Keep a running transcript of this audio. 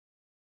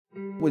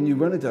When you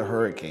run into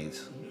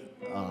hurricanes,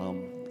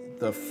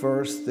 the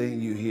first thing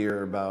you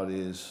hear about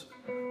is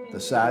the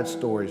sad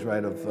stories,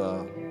 right, of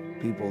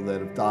people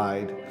that have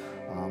died,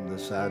 the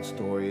sad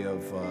story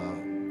of,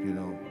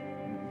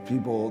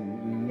 people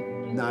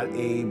not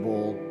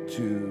able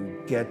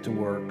to get to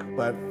work.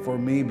 But for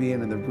me,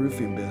 being in the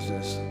roofing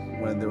business,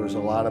 when there was a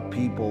lot of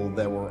people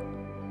that were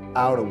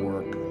out of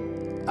work,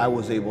 I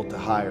was able to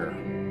hire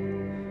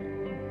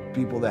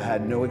people that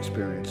had no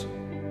experience,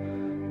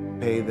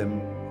 pay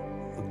them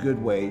a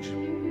good wage,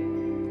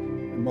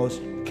 in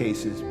most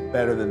cases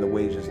better than the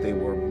wages they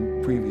were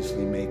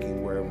previously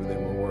making wherever they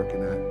were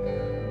working at.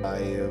 I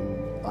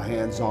am a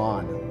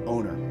hands-on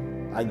owner.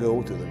 I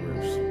go to the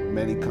roofs.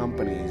 Many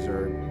companies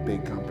are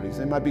big companies.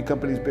 They might be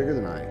companies bigger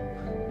than I.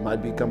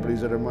 Might be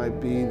companies that might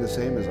be the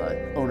same as I.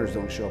 Owners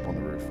don't show up on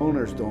the roof.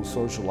 Owners don't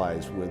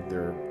socialize with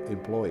their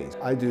employees.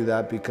 I do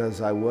that because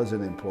I was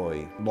an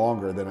employee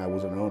longer than I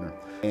was an owner.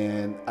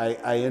 And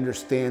I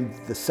understand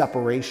the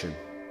separation,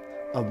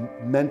 of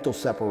mental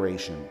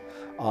separation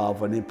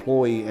of an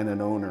employee and an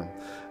owner.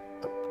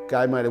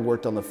 Guy might have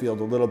worked on the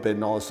field a little bit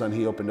and all of a sudden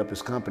he opened up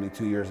his company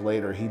 2 years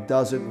later. He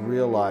doesn't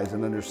realize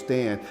and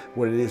understand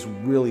what it is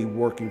really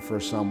working for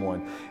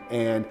someone.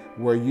 And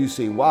where you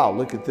see, wow,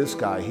 look at this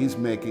guy. He's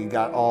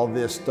got all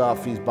this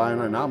stuff he's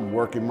buying and I'm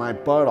working my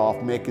butt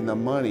off making the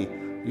money.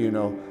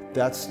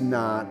 That's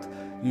not,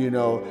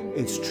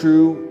 it's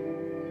true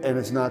and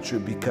it's not true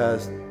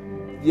because,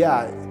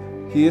 yeah,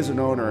 he is an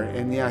owner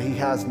and yeah, he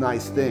has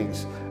nice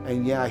things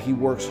and yeah, he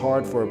works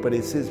hard for it, but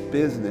it's his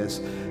business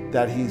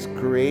that he's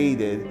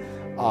created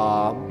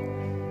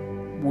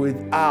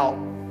without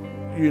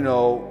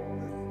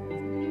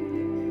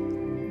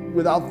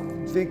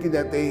thinking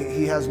that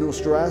he has no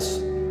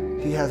stress.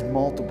 He has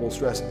multiple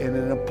stress, and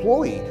an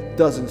employee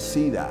doesn't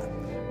see that,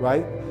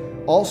 right?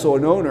 Also,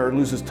 an owner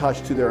loses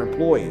touch to their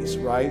employees,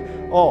 right?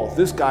 Oh,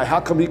 this guy, how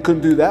come he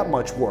couldn't do that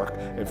much work?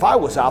 If I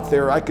was out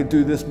there, I could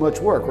do this much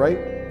work,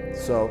 right?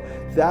 So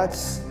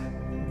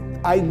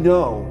I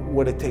know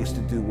what it takes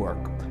to do work,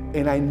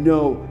 and I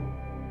know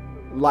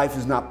life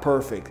is not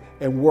perfect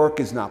and work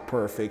is not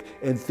perfect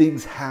and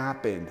things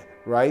happen,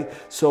 right?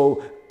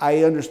 So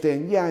I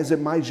understand, yeah, is it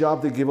my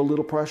job to give a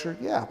little pressure?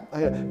 Yeah,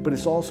 but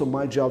it's also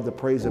my job to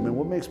praise them. And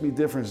what makes me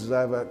different is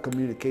I have a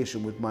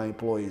communication with my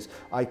employees.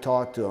 I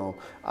talk to them,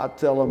 I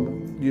tell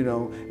them,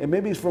 and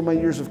maybe it's from my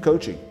years of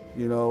coaching,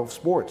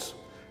 sports.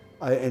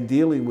 And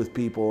dealing with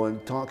people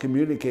and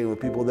communicating with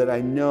people that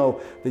I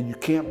know that you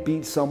can't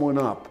beat someone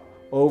up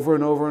over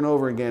and over and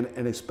over again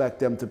and expect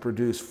them to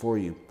produce for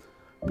you.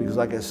 Because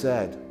like I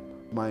said,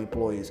 my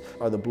employees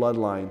are the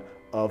bloodline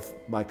of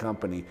my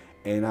company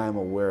and I'm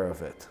aware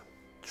of it.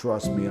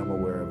 Trust me, I'm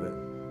aware of it.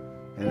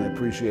 And I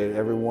appreciate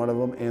every one of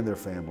them and their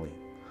family.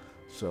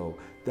 So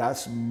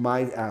that's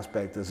my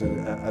aspect as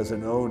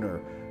an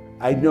owner.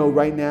 I know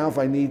right now if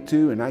I need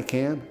to and I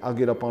can, I'll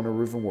get up on the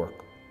roof and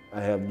work. I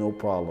have no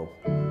problem.